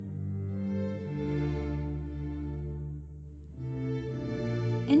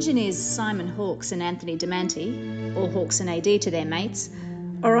Engineers Simon Hawkes and Anthony Domanti, or Hawkes and AD to their mates,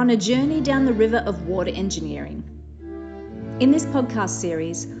 are on a journey down the river of water engineering. In this podcast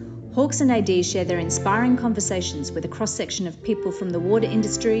series, Hawkes and AD share their inspiring conversations with a cross-section of people from the water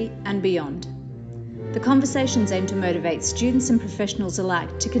industry and beyond. The conversations aim to motivate students and professionals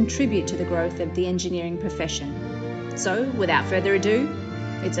alike to contribute to the growth of the engineering profession. So, without further ado,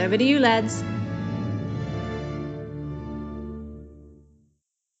 it's over to you, lads.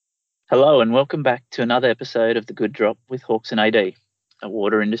 Hello and welcome back to another episode of The Good Drop with Hawkes and AD, a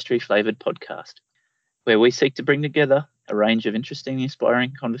water industry flavoured podcast, where we seek to bring together a range of interesting and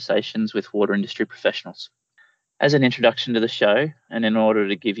inspiring conversations with water industry professionals. As an introduction to the show, and in order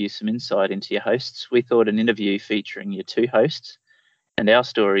to give you some insight into your hosts, we thought an interview featuring your two hosts and our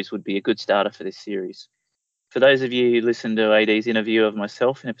stories would be a good starter for this series. For those of you who listened to AD's interview of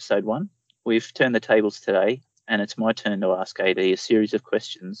myself in episode 1, we've turned the tables today, and it's my turn to ask AD a series of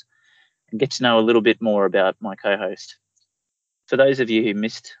questions and get to know a little bit more about my co-host. For those of you who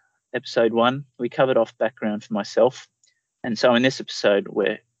missed episode 1, we covered off background for myself. And so in this episode,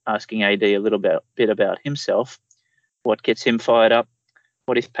 we're asking AD a little bit about himself, what gets him fired up,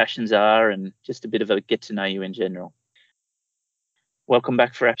 what his passions are, and just a bit of a get to know you in general. Welcome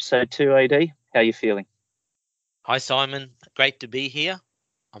back for episode 2, AD. How are you feeling? Hi, Simon. Great to be here.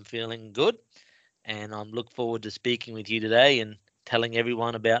 I'm feeling good, and I'm looking forward to speaking with you today and telling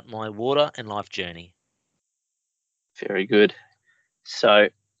everyone about my water and life journey. Very good. So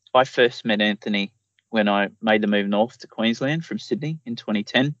I first met Anthony when I made the move north to Queensland from Sydney in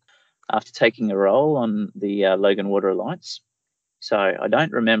 2010 after taking a role on the Logan Water Alliance. So I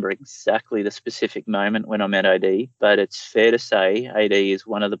don't remember exactly the specific moment when I met AD, but it's fair to say AD is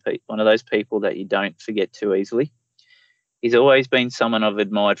one of those people that you don't forget too easily. He's always been someone I've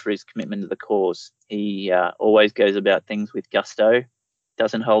admired for his commitment to the cause. He always goes about things with gusto,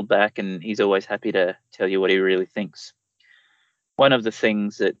 doesn't hold back, and he's always happy to tell you what he really thinks. One of the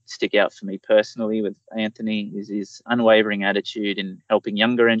things that stick out for me personally with Anthony is his unwavering attitude in helping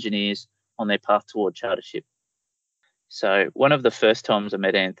younger engineers on their path toward chartership. So one of the first times I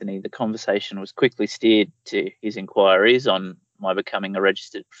met Anthony, the conversation was quickly steered to his inquiries on my becoming a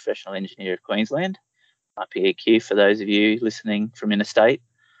registered professional engineer of Queensland. RPEQ, for those of you listening from interstate,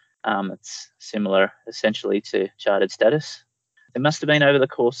 it's similar essentially to chartered status. It must have been over the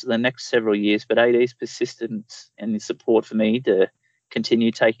course of the next several years, but AD's persistence and his support for me to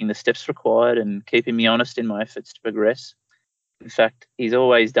continue taking the steps required and keeping me honest in my efforts to progress. In fact, he's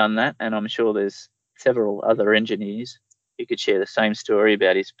always done that, and I'm sure there's several other engineers who could share the same story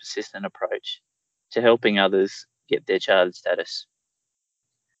about his persistent approach to helping others get their chartered status.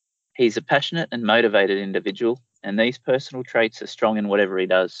 He's a passionate and motivated individual, and these personal traits are strong in whatever he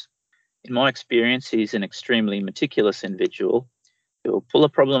does. In my experience, he's an extremely meticulous individual who will pull a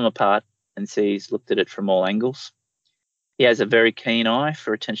problem apart and see he's looked at it from all angles. He has a very keen eye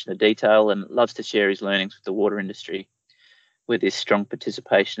for attention to detail and loves to share his learnings with the water industry, with his strong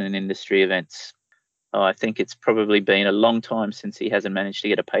participation in industry events. I think it's probably been a long time since he hasn't managed to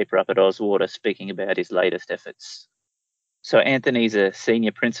get a paper up at Ozwater speaking about his latest efforts. So Anthony's a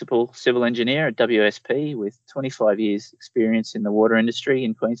senior principal civil engineer at WSP with 25 years experience in the water industry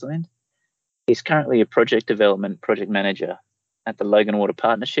in Queensland. He's currently a project manager at the Logan Water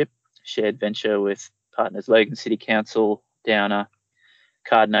Partnership, a shared venture with partners Logan City Council, Downer,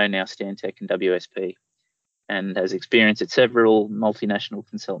 Cardno, now Stantec, and WSP, and has experience at several multinational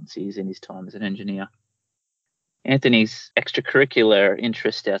consultancies in his time as an engineer. Anthony's extracurricular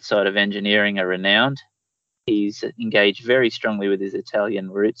interests outside of engineering are renowned. He's engaged very strongly with his Italian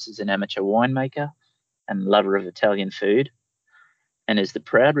roots as an amateur winemaker and lover of Italian food, and is the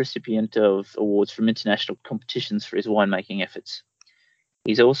proud recipient of awards from international competitions for his winemaking efforts.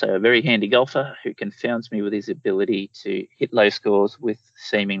 He's also a very handy golfer who confounds me with his ability to hit low scores with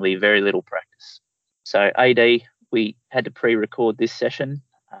seemingly very little practice. So AD, we had to pre-record this session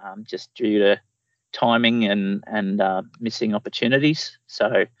just due to timing and missing opportunities.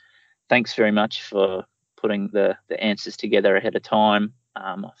 So thanks very much for putting the answers together ahead of time.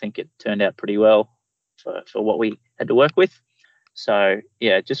 I think it turned out pretty well for what we had to work with. So,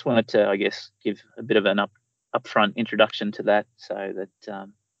 yeah, just wanted to, I guess, give a bit of an upfront introduction to that so that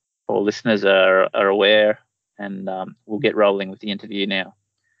all listeners are aware, and we'll get rolling with the interview now.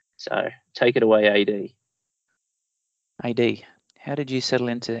 So take it away, AD. AD, how did you settle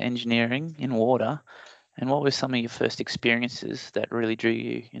into engineering in water, and what were some of your first experiences that really drew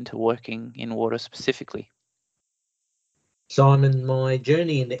you into working in water specifically? Simon, my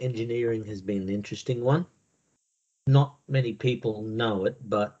journey into engineering has been an interesting one. Not many people know it,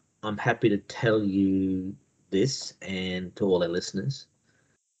 but I'm happy to tell you this and to all our listeners.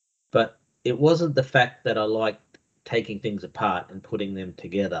 But it wasn't the fact that I liked taking things apart and putting them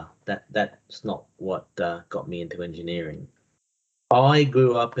together. That's not what got me into engineering. I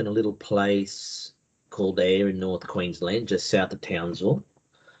grew up in a little place called Ayr in North Queensland, just south of Townsville.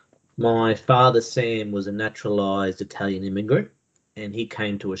 My father, Sam, was a naturalised Italian immigrant, and he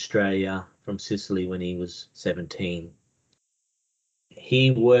came to Australia from Sicily when he was 17.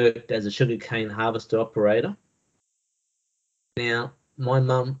 He worked as a sugarcane harvester operator. Now, my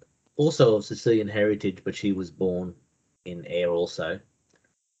mum, also of Sicilian heritage, but she was born in Ayr also.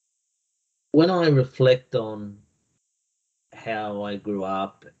 When I reflect on how I grew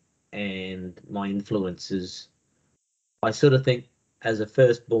up and my influences, I sort of think as a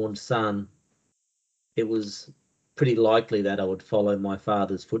firstborn son, it was pretty likely that I would follow my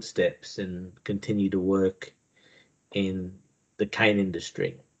father's footsteps and continue to work in the cane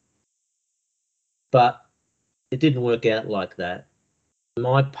industry. But it didn't work out like that.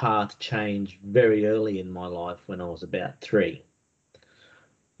 My path changed very early in my life when I was about 3.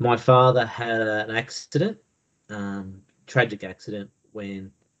 My father had an accident, tragic accident,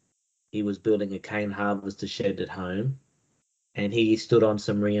 when he was building a cane harvester shed at home, and he stood on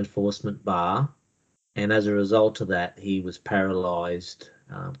some reinforcement bar, and as a result of that, he was paralysed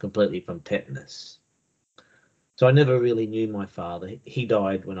completely from tetanus. So I never really knew my father. He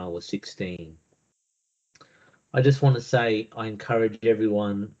died when I was 16. I just want to say I encourage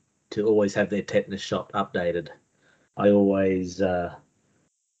everyone to always have their tetanus shot updated. I always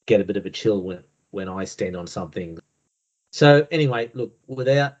get a bit of a chill when I stand on something. So anyway, look,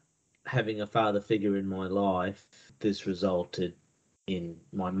 without having a father figure in my life, this resulted in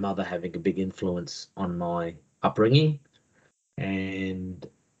my mother having a big influence on my upbringing, and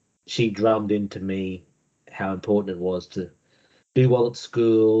she drummed into me how important it was to do well at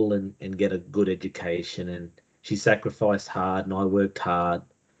school and get a good education. And she sacrificed hard and I worked hard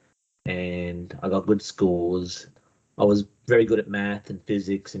and I got good scores. I was very good at math and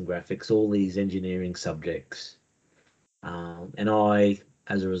physics and graphics, all these engineering subjects. And I,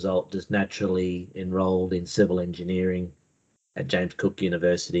 as a result, just naturally enrolled in civil engineering at James Cook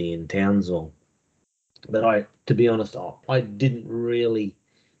University in Townsville. But to be honest, I didn't really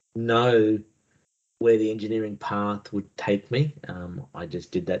know where the engineering path would take me. I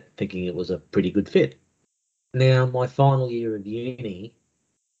just did that thinking it was a pretty good fit. Now, my final year of uni,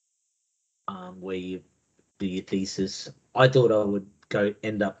 where you do your thesis, I thought I would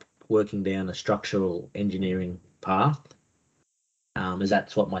end up working down a structural engineering path, as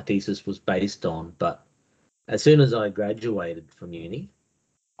that's what my thesis was based on. But as soon as I graduated from uni,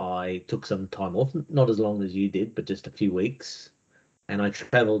 I took some time off, not as long as you did, but just a few weeks, and I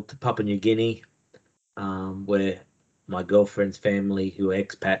travelled to Papua New Guinea, where my girlfriend's family, who are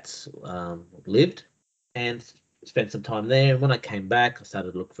expats, lived, and spent some time there. And when I came back, I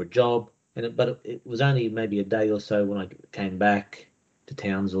started to look for a job. But it was only maybe a day or so when I came back to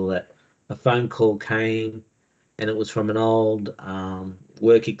Townsville that a phone call came, and it was from an old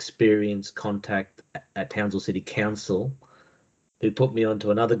work experience contact at Townsville City Council, who put me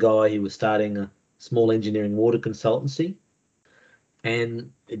onto another guy who was starting a small engineering water consultancy.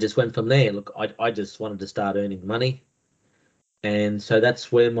 And it just went from there. Look, I just wanted to start earning money. And so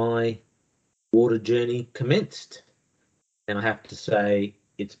that's where my water journey commenced. And I have to say,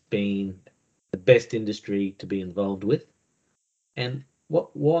 it's been the best industry to be involved with. And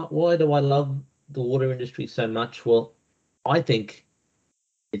why do I love the water industry so much? Well, I think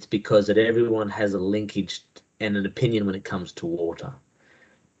it's because that everyone has a linkage and an opinion when it comes to water.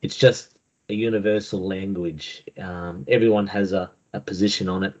 It's just a universal language. Everyone has a position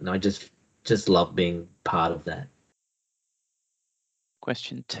on it, and I just love being part of that.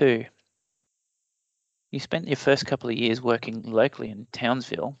 Question 2. You spent your first couple of years working locally in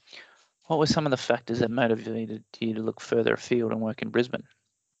Townsville. What were some of the factors that motivated you to look further afield and work in Brisbane?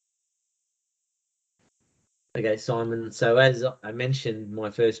 Okay, Simon. So as I mentioned, my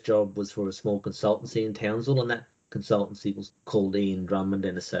first job was for a small consultancy in Townsville, and that consultancy was called Ian Drummond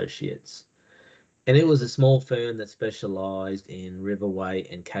and Associates. And it was a small firm that specialised in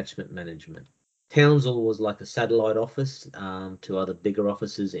riverway and catchment management. Townsville was like a satellite office to other bigger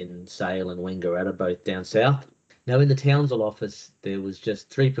offices in Sale and Wangaratta, both down south. Now, in the Townsville office, there was just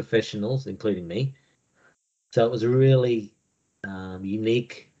 3 professionals, including me. So it was a really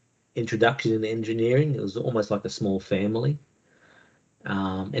unique introduction in engineering. It was almost like a small family.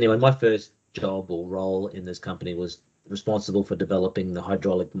 Anyway, my first job or role in this company was responsible for developing the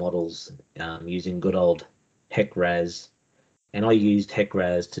hydraulic models using good old HEC-RAS. And I used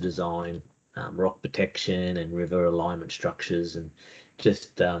HEC-RAS to design rock protection and river alignment structures, and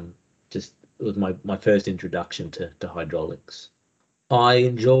just it was my first introduction to hydraulics. I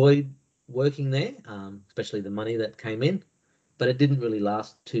enjoyed working there, especially the money that came in, but it didn't really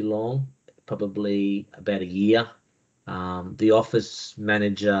last too long, probably about a year. The office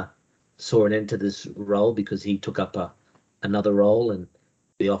manager saw an end to this role because he took up another role, and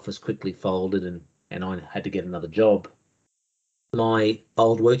the office quickly folded, and I had to get another job. My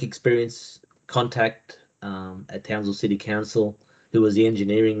old work experience contact at Townsville City Council, who was the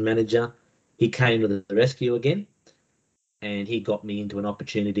engineering manager, he came to the rescue again, and he got me into an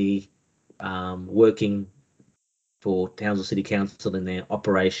opportunity working for Townsville City Council in their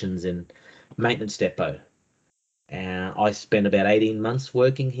operations and maintenance depot. And I spent about 18 months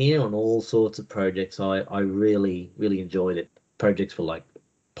working here on all sorts of projects. I really, really enjoyed it. Projects for like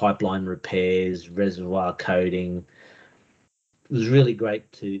pipeline repairs, reservoir coating. It was really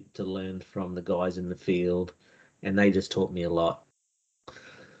great to learn from the guys in the field, and they just taught me a lot.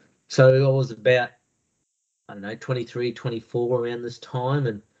 So I was about, I don't know, 23, 24 around this time,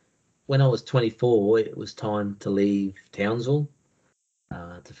 and when I was 24, it was time to leave Townsville.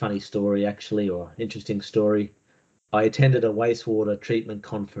 It's a funny story, actually, or interesting story. I attended a wastewater treatment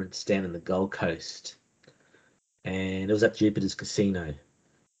conference down in the Gold Coast, and it was at Jupiter's Casino.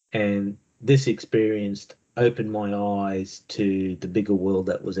 And this experience opened my eyes to the bigger world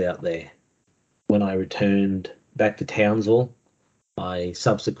that was out there. When I returned back to Townsville, I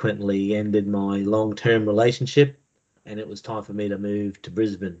subsequently ended my long-term relationship, and it was time for me to move to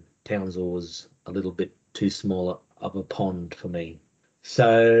Brisbane. Townsville was a little bit too small of a pond for me.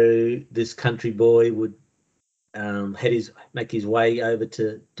 So this country boy would make his way over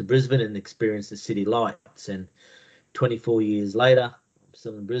to Brisbane and experience the city lights. And 24 years later, I'm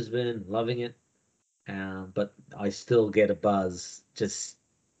still in Brisbane, loving it. But I still get a buzz just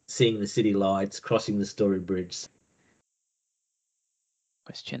seeing the city lights, crossing the Story Bridge.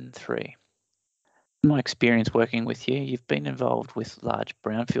 Question 3. In my experience working with you, you've been involved with large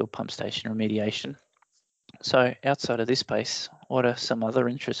brownfield pump station remediation. So outside of this space, what are some other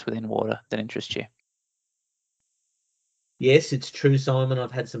interests within water that interest you? Yes, it's true, Simon.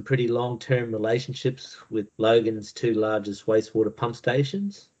 I've had some pretty long-term relationships with Logan's two largest wastewater pump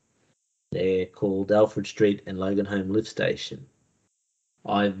stations. They're called Alfred Street and Logan Home Lift Station.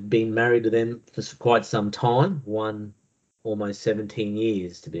 I've been married to them for quite some time, one almost 17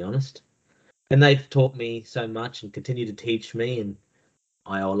 years, to be honest. And they've taught me so much and continue to teach me, and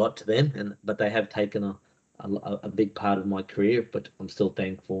I owe a lot to them. But they have taken a big part of my career, but I'm still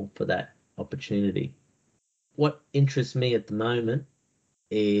thankful for that opportunity. What interests me at the moment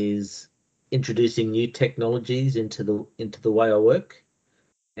is introducing new technologies into the way I work,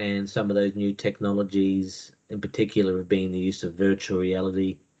 and some of those new technologies in particular have been the use of virtual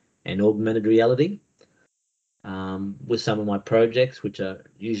reality and augmented reality. With some of my projects, which are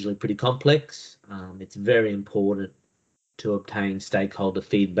usually pretty complex, it's very important to obtain stakeholder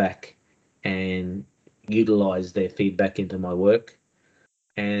feedback and utilize their feedback into my work.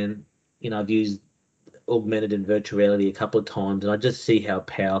 And I've used augmented and virtual reality a couple of times, and I just see how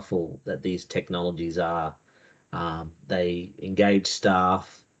powerful that these technologies are. They engage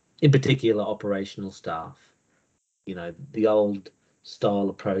staff, in particular operational staff. The old style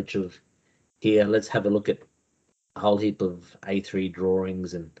approach of, here, let's have a look at a whole heap of A3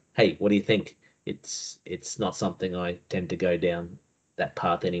 drawings and, hey, what do you think? It's not something I tend to go down that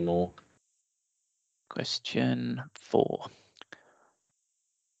path anymore. Question 4.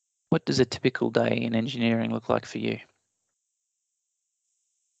 What does a typical day in engineering look like for you?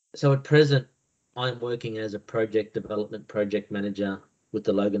 So at present, I'm working as a project development project manager with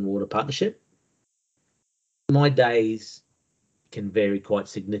the Logan Water Partnership. My days can vary quite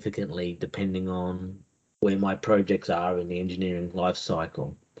significantly depending on where my projects are in the engineering life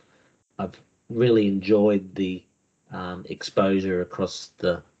cycle. I've really enjoyed the exposure across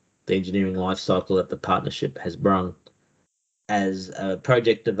the engineering life cycle that the partnership has brung. As a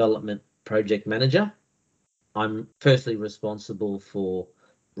project development project manager, I'm firstly responsible for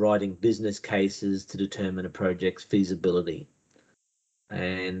writing business cases to determine a project's feasibility.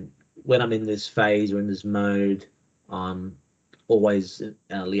 And when I'm in this phase or in this mode, I'm always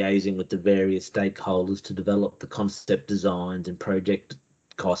liaising with the various stakeholders to develop the concept designs and project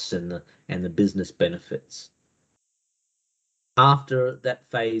costs and the business benefits. After that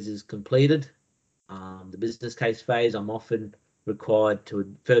phase is completed, the business case phase, I'm often required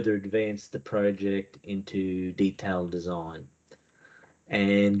to further advance the project into detailed design.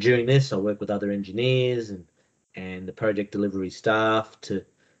 And during this, I work with other engineers and the project delivery staff to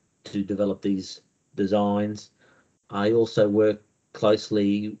develop these designs. I also work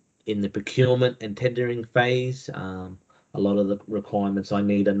closely in the procurement and tendering phase. A lot of the requirements I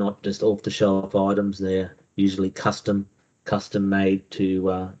need are not just off-the-shelf items, they're usually custom custom made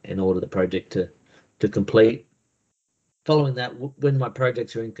to in order the project to complete. Following that, when my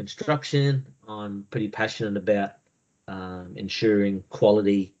projects are in construction, I'm pretty passionate about ensuring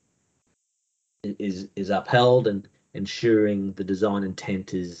quality is upheld and ensuring the design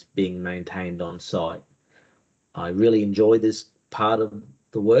intent is being maintained on site. I really enjoy this part of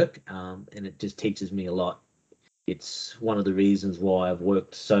the work, and it just teaches me a lot. It's one of the reasons why I've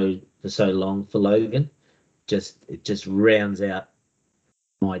worked for so long for Logan. It just rounds out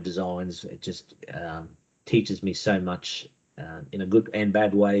my designs. It just teaches me so much in a good and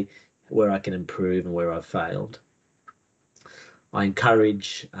bad way, where I can improve and where I've failed. I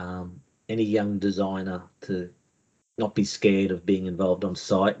encourage any young designer to not be scared of being involved on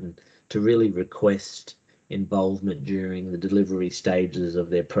site and to really request involvement during the delivery stages of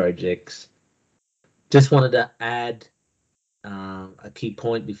their projects. Just wanted to add a key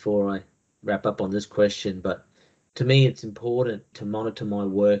point before I wrap up on this question, but to me it's important to monitor my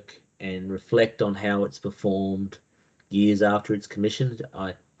work and reflect on how it's performed years after it's commissioned.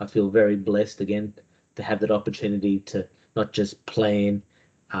 I feel very blessed again to have that opportunity to not just plan,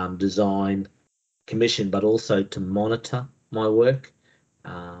 design, commission, but also to monitor my work.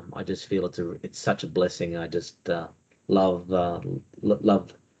 I just feel it's such a blessing. I just love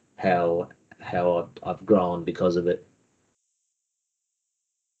how I've grown because of it.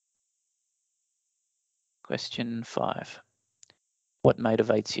 Question 5. What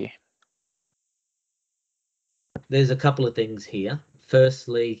motivates you? There's a couple of things here.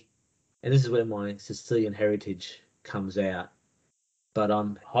 Firstly, and this is where my Sicilian heritage comes out, but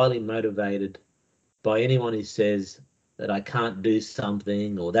I'm highly motivated by anyone who says that I can't do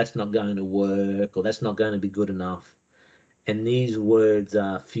something, or that's not going to work, or that's not going to be good enough. And these words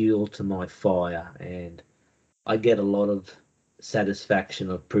are fuel to my fire, and I get a lot of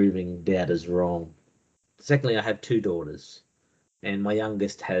satisfaction of proving doubters wrong. Secondly, I have 2 daughters, and my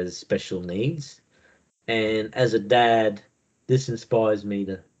youngest has special needs. And as a dad, this inspires me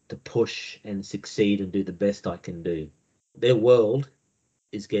to push and succeed and do the best I can do. Their world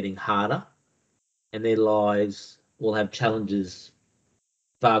is getting harder, and their lives will have challenges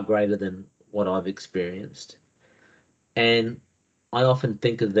far greater than what I've experienced. And I often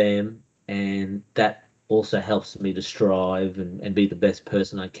think of them, and that also helps me to strive and be the best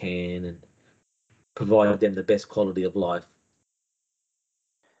person I can and provide them the best quality of life.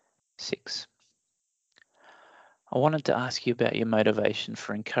 6. I wanted to ask you about your motivation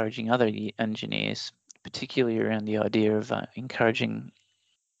for encouraging other engineers, particularly around the idea of encouraging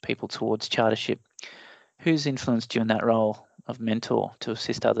people towards chartership. Who's influenced you in that role of mentor to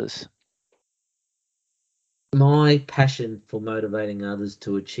assist others? My passion for motivating others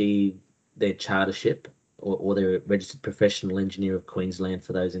to achieve their chartership or their registered professional engineer of Queensland,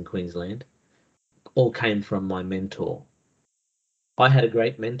 for those in Queensland, all came from my mentor. I had a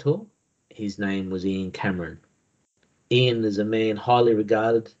great mentor. His name was Ian Cameron. Ian is a man highly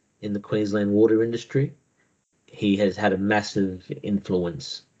regarded in the Queensland water industry. He has had a massive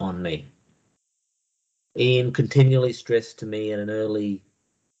influence on me. Ian continually stressed to me at an early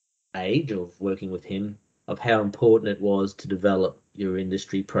age of working with him of how important it was to develop your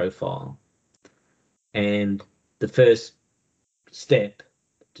industry profile. And the first step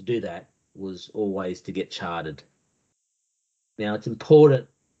to do that was always to get chartered. Now, it's important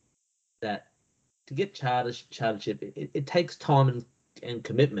that to get chartership, it takes time and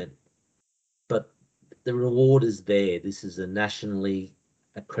commitment, but the reward is there. This is a nationally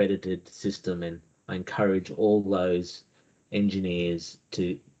accredited system, and I encourage all those engineers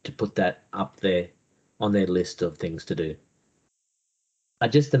to put that up there on their list of things to do.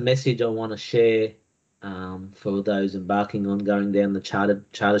 Just a message I want to share for those embarking on going down the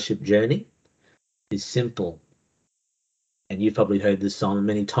chartership journey is simple. And you've probably heard this, Simon,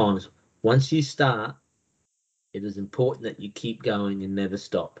 many times. Once you start, it is important that you keep going and never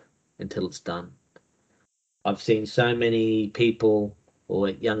stop until it's done. I've seen so many people or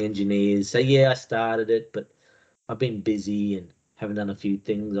young engineers say, yeah, I started it, but I've been busy and haven't done a few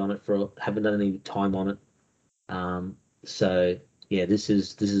things on it haven't done any time on it. So yeah, this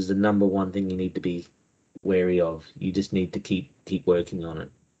is the number one thing you need to be wary of. You just need to keep working on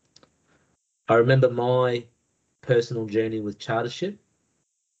it. I remember my personal journey with chartership,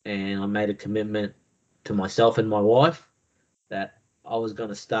 and I made a commitment to myself and my wife that I was going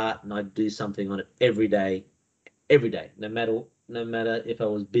to start and I'd do something on it every day, no matter if I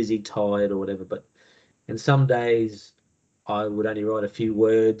was busy, tired, or whatever. And some days I would only write a few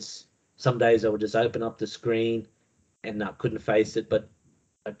words. Some days I would just open up the screen and I couldn't face it, but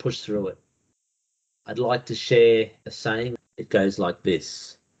I pushed through it. I'd like to share a saying. It goes like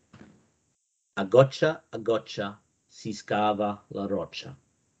this: I gotcha, si scava la roccia.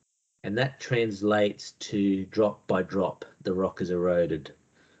 And that translates to drop by drop, the rock is eroded.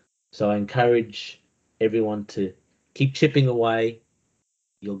 So I encourage everyone to keep chipping away.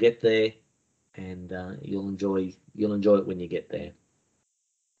 You'll get there, and you'll enjoy it when you get there.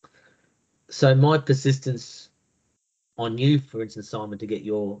 So my persistence on you, for instance, Simon, to get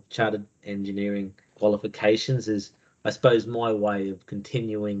your chartered engineering qualifications is, I suppose, my way of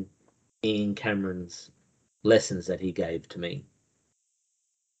continuing Ian Cameron's lessons that he gave to me.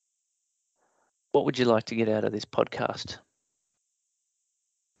 What would you like to get out of this podcast?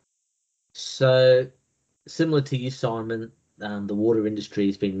 So, similar to you, Simon, the water industry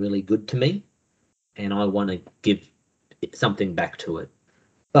has been really good to me, and I want to give something back to it.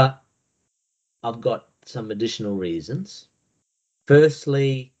 But I've got some additional reasons.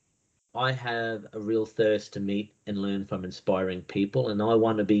 Firstly, I have a real thirst to meet and learn from inspiring people, and I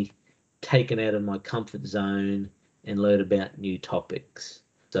want to be taken out of my comfort zone and learn about new topics.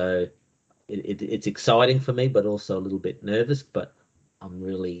 So it's exciting for me, but also a little bit nervous, but I'm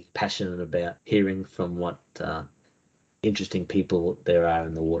really passionate about hearing from what interesting people there are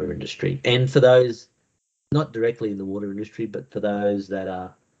in the water industry. And for those not directly in the water industry, but for those that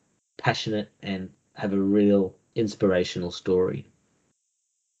are passionate and have a real inspirational story.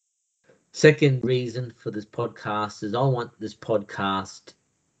 Second reason for this podcast is I want this podcast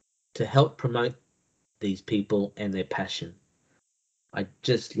to help promote these people and their passion. I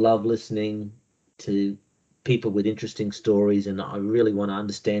just love listening to people with interesting stories, and I really want to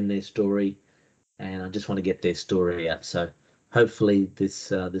understand their story, and I just want to get their story out. So hopefully this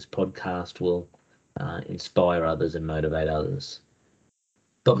podcast will inspire others and motivate others.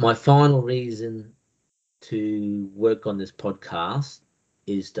 But my final reason to work on this podcast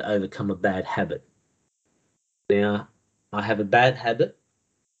is to overcome a bad habit. Now, I have a bad habit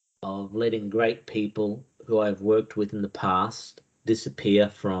of letting great people who I've worked with in the past disappear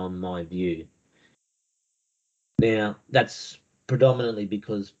from my view. Now, that's predominantly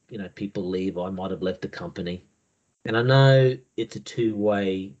because, people leave. I might have left the company. And I know it's a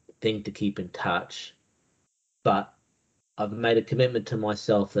two-way thing to keep in touch, but I've made a commitment to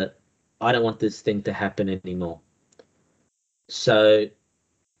myself that I don't want this thing to happen anymore. So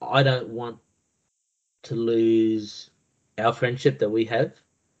I don't want to lose our friendship that we have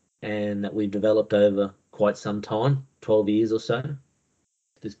and that we've developed over quite some time, 12 years or so.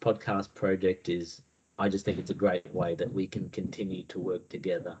 This podcast project I just think it's a great way that we can continue to work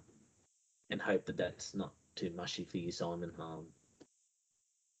together, and hope that that's not too mushy for you, Simon.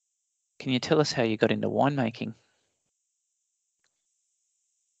 Can you tell us how you got into winemaking?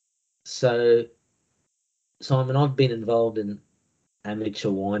 So, Simon, I've been involved in amateur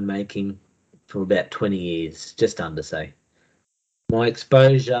winemaking for about 20 years, just under, say. My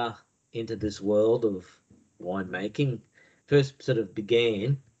exposure into this world of winemaking first sort of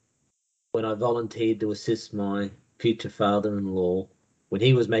began when I volunteered to assist my future father-in-law when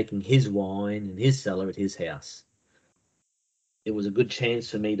he was making his wine in his cellar at his house. It was a good chance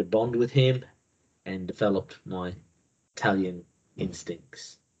for me to bond with him and develop my Italian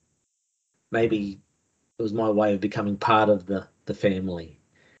instincts. Maybe it was my way of becoming part of the family.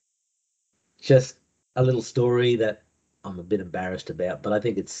 Just a little story that I'm a bit embarrassed about, but I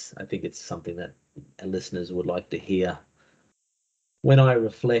think it's something that our listeners would like to hear. When I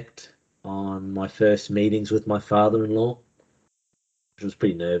reflect on my first meetings with my father-in-law, which was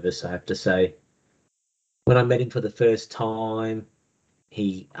pretty nervous, I have to say. When I met him for the first time,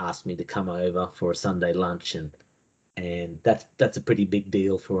 he asked me to come over for a Sunday lunch, and that's a pretty big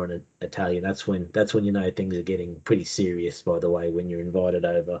deal for an Italian. That's when things are getting pretty serious, by the way, when you're invited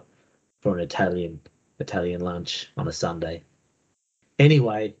over for an Italian lunch on a Sunday.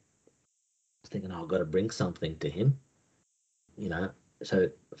 Anyway, I was thinking, I've got to bring something to him,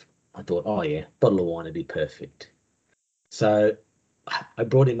 so I thought, oh yeah, bottle of wine would be perfect. So I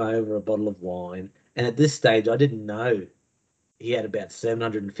brought him over a bottle of wine, and at this stage I didn't know he had about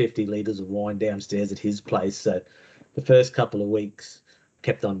 750 litres of wine downstairs at his place. So the first couple of weeks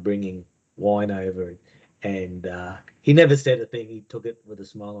kept on bringing wine over, and he never said a thing. He took it with a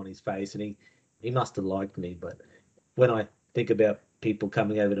smile on his face, and he must have liked me. But when I think about people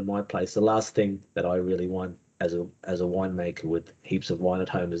coming over to my place, the last thing that I really want as a winemaker with heaps of wine at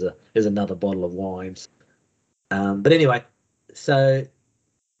home is another bottle of wine. But anyway, so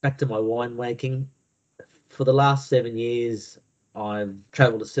back to my winemaking. For the last 7 years, I've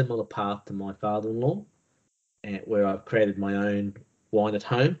travelled a similar path to my father-in-law, where I've created my own wine at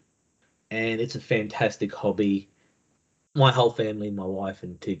home, and it's a fantastic hobby. My whole family, my wife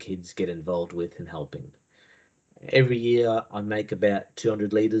and 2 kids, get involved with and helping. Every year I make about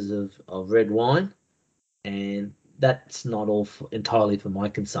 200 litres of red wine, and that's not all entirely for my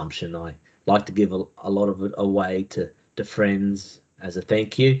consumption. I like to give a lot of it away to friends as a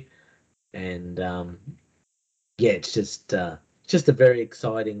thank you. And yeah, it's just a very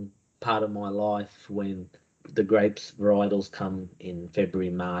exciting part of my life when the grapes varietals come in February,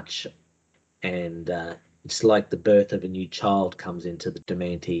 March, and it's like the birth of a new child comes into the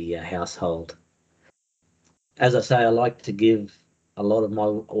Domanti household. As I say, I like to give a lot of my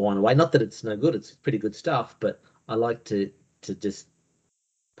wine away. Not that it's no good; it's pretty good stuff, but I like to just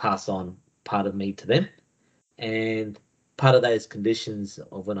pass on part of me to them. And part of those conditions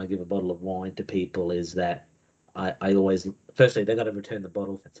of when I give a bottle of wine to people is that I always, firstly, they got to return the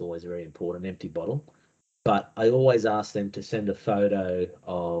bottle. That's always very important, empty bottle. But I always ask them to send a photo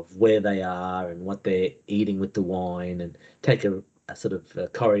of where they are and what they're eating with the wine, and take a sort of a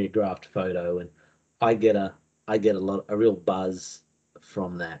choreographed photo. And I get a real buzz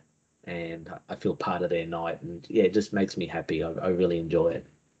from that, and I feel part of their night. And yeah, it just makes me happy. I really enjoy it.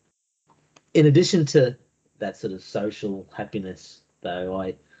 In addition to that sort of social happiness, though,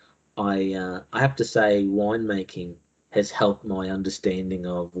 I have to say winemaking has helped my understanding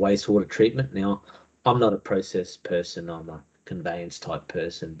of wastewater treatment. Now, I'm not a process person, I'm a conveyance type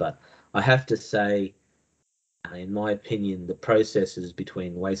person, but I have to say, in my opinion, the processes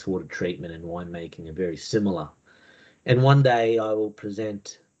between wastewater treatment and winemaking are very similar. And one day I will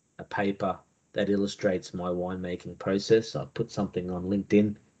present a paper that illustrates my winemaking process. I put something on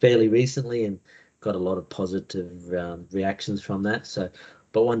LinkedIn fairly recently and got a lot of positive reactions from that. So,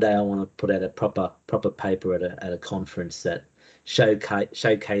 but one day I want to put out a proper paper at a conference that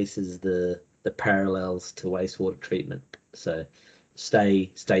showcases the parallels to wastewater treatment. So,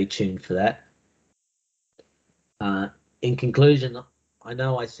 stay tuned for that. In conclusion, I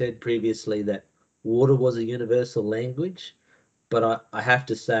know I said previously that water was a universal language, but I have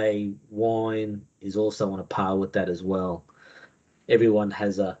to say wine is also on a par with that as well. Everyone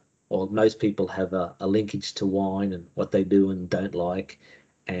has or most people have a linkage to wine and what they do and don't like,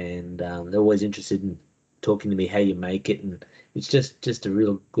 and they're always interested in talking to me how you make it, and it's just a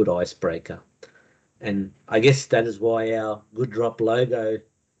real good icebreaker. And I guess that is why our Good Drop logo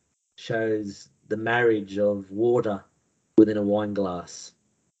shows the marriage of water within a wine glass.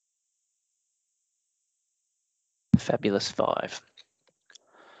 Fabulous 5.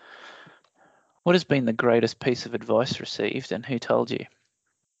 What has been the greatest piece of advice received, and who told you?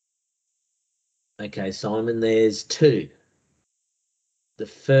 Okay, Simon, there's 2. The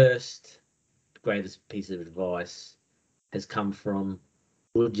first greatest piece of advice has come from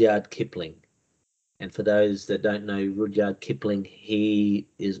Rudyard Kipling. And for those that don't know Rudyard Kipling, he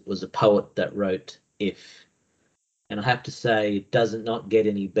was a poet that wrote If. And I have to say, it does not get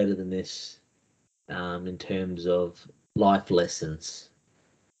any better than this in terms of life lessons.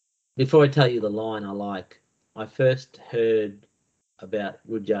 Before I tell you the line I like, I first heard about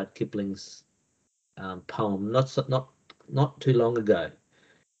Rudyard Kipling's poem not too long ago.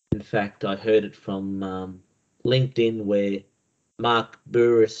 In fact, I heard it from LinkedIn, where Mark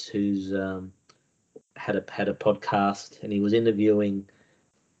Burris, who's had a podcast, and he was interviewing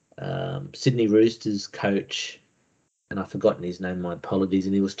Sydney Roosters coach, and I've forgotten his name, my apologies,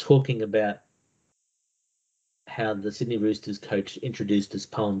 and he was talking about how the Sydney Roosters coach introduced this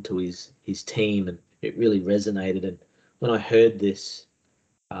poem to his team, and it really resonated. And when I heard this,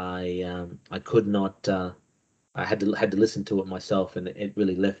 I could not. I had to listen to it myself, and it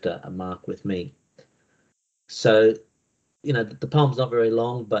really left a mark with me. So, you know, the poem's not very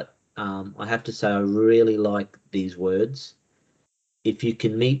long, but I have to say I really like these words. If you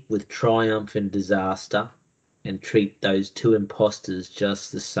can meet with triumph and disaster and treat those 2 imposters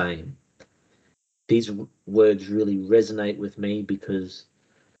just the same. These words really resonate with me because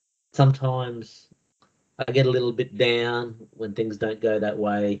sometimes I get a little bit down when things don't go that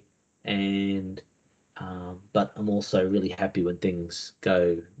way, and but I'm also really happy when things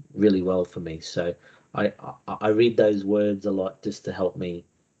go really well for me. So I read those words a lot just to help me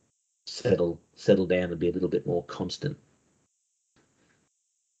settle down and be a little bit more constant.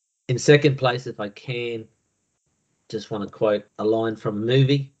 In second place, if I can, just want to quote a line from a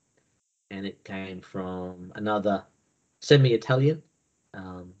movie, and it came from another semi-Italian,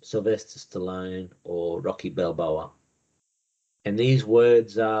 Sylvester Stallone or Rocky Balboa. And these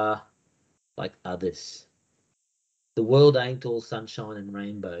words are like others. The world ain't all sunshine and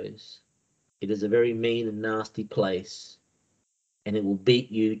rainbows. It is a very mean and nasty place, and it will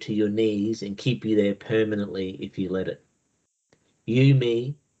beat you to your knees and keep you there permanently if you let it. You,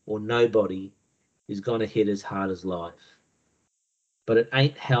 me, or nobody is going to hit as hard as life. But it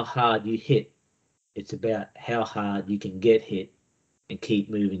ain't how hard you hit. It's about how hard you can get hit and keep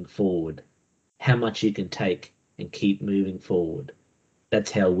moving forward. How much you can take and keep moving forward.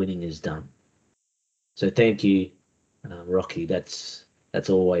 That's how winning is done. So thank you, Rocky. That's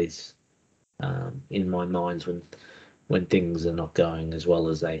always in my mind when things are not going as well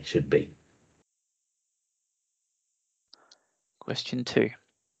as they should be. Question 2.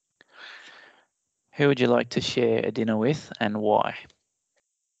 Who would you like to share a dinner with and why?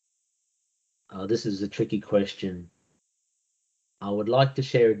 This is a tricky question. I would like to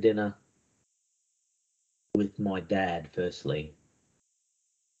share a dinner with my dad, firstly.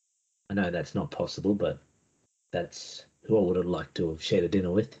 I know that's not possible, but that's who I would have liked to have shared a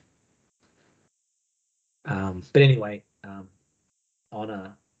dinner with. But anyway, on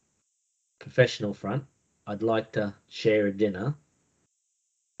a professional front, I'd like to share a dinner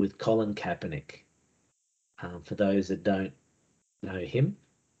with Colin Kaepernick. For those that don't know him,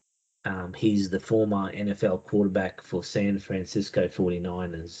 he's the former NFL quarterback for San Francisco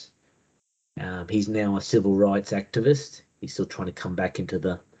 49ers. He's now a civil rights activist. He's still trying to come back into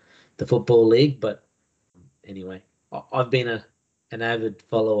the football league, but anyway, I've been an avid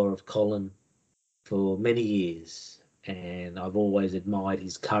follower of Colin for many years, and I've always admired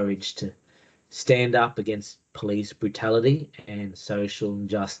his courage to stand up against police brutality and social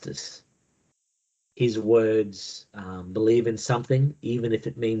injustice. His words, believe in something, even if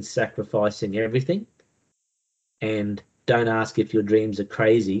it means sacrificing everything, and don't ask if your dreams are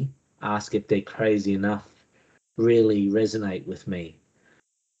crazy, ask if they're crazy enough, really resonate with me.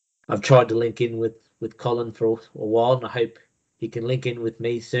 I've tried to link in with Colin for a while, and I hope he can link in with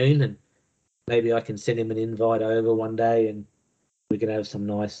me soon, and maybe I can send him an invite over one day and we can have some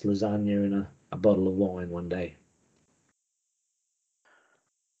nice lasagna and a bottle of wine one day.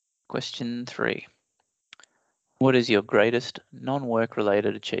 Question 3. What is your greatest non-work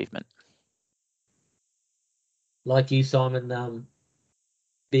related achievement? Like you, Simon,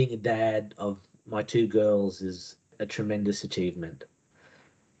 being a dad of my 2 girls is a tremendous achievement.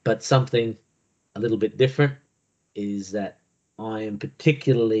 But something a little bit different is that I am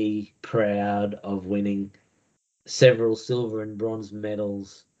particularly proud of winning several silver and bronze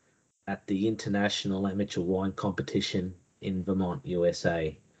medals at the International Amateur Wine Competition in Vermont,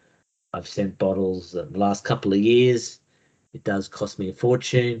 USA. I've sent bottles the last couple of years. It does cost me a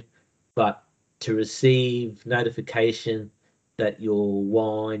fortune, but to receive notification that your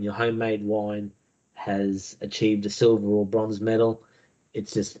wine, your homemade wine, has achieved a silver or bronze medal,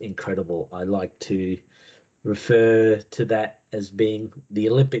 it's just incredible. I like to refer to that as being the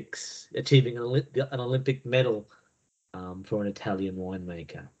Olympics, achieving an Olympic medal for an Italian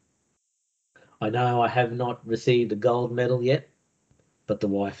winemaker. I know I have not received a gold medal yet, but the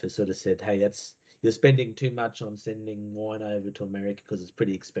wife has sort of said, hey, you're spending too much on sending wine over to America because it's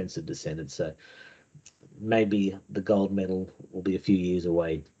pretty expensive to send it. So maybe the gold medal will be a few years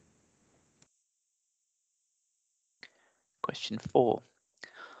away. Question 4.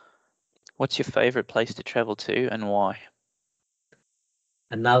 What's your favourite place to travel to and why?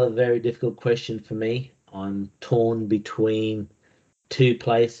 Another very difficult question for me. I'm torn between 2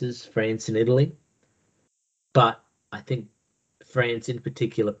 places, France and Italy. But I think France in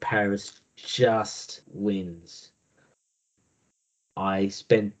particular, Paris, just wins. I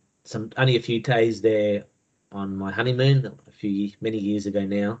spent only a few days there on my honeymoon many years ago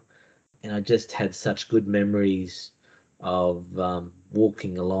now, and I just had such good memories of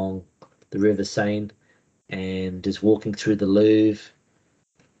walking along the River Seine and just walking through the Louvre.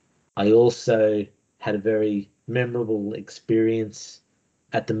 I also had a very memorable experience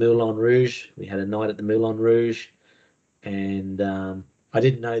at the Moulin Rouge. We had a night at the Moulin Rouge, and I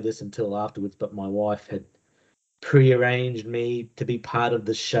didn't know this until afterwards, but my wife had pre-arranged me to be part of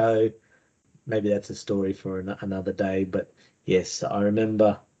the show. Maybe that's a story for another day, but yes, I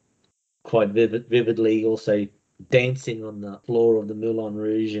remember quite vividly also dancing on the floor of the Moulin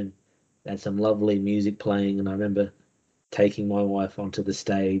Rouge, and had some lovely music playing, and I remember taking my wife onto the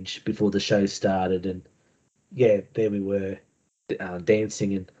stage before the show started, and yeah, there we were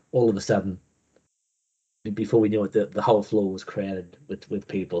dancing, and all of a sudden, before we knew it, the whole floor was crowded with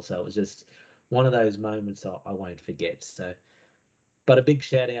people. So it was just one of those moments I won't forget. So, but a big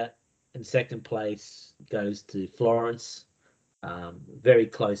shout out in second place goes to Florence. Very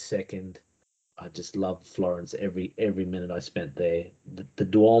close second. I just loved Florence every minute I spent there. The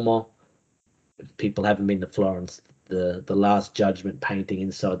Duomo. If people haven't been to Florence, the Last Judgment painting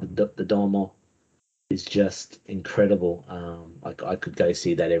inside the Duomo is just incredible. I could go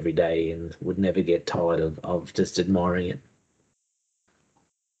see that every day and would never get tired of just admiring it.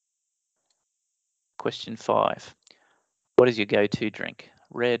 Question 5. What is your go-to drink?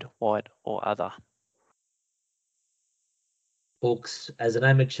 Red, white, or other? Hawks, as an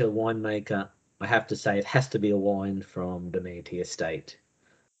amateur winemaker, I have to say it has to be a wine from Domanti Estate.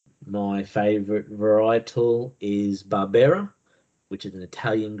 My favourite varietal is Barbera, which is an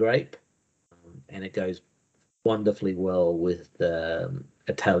Italian grape, and it goes wonderfully well with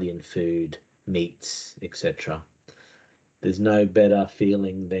Italian food, meats, etc. There's no better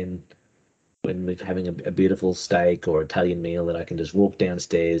feeling than when we're having a beautiful steak or Italian meal that I can just walk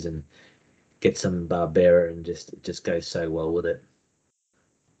downstairs and get some Barbera, and it just goes so well with it.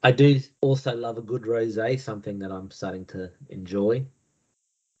 I do also love a good rosé, something that I'm starting to enjoy.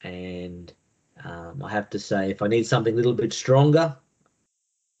 And I have to say, if I need something a little bit stronger,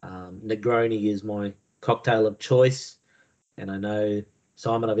 Negroni is my cocktail of choice. And I know,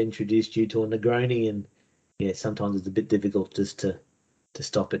 Simon, I've introduced you to a Negroni, and yeah, sometimes it's a bit difficult just to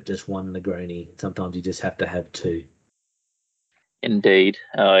stop at just one Negroni. Sometimes you just have to have two. Indeed.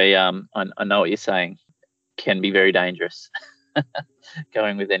 I know what you're saying. Can be very dangerous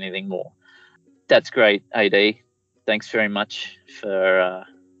going with anything more. That's great, AD. Thanks very much for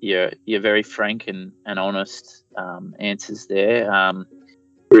your very frank and honest answers there.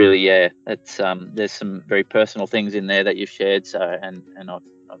 Really, yeah, it's there's some very personal things in there that you've shared. So, and I'm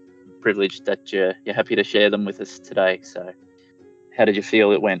privileged that you're happy to share them with us today. So, how did you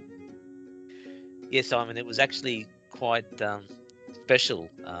feel it went? Yes, Simon, it was actually quite special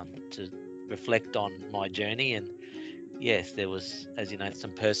to reflect on my journey. And yes, there was, as you know,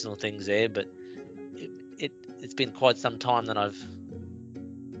 some personal things there, but it's been quite some time that I've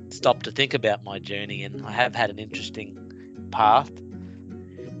stopped to think about my journey, and I have had an interesting path.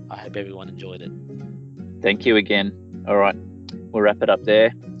 I hope everyone enjoyed it. Thank you again. All right, we'll wrap it up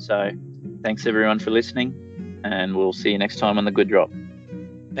there. So thanks everyone for listening, and we'll see you next time on The Good Drop.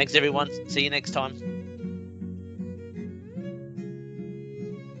 Thanks everyone. See you next time.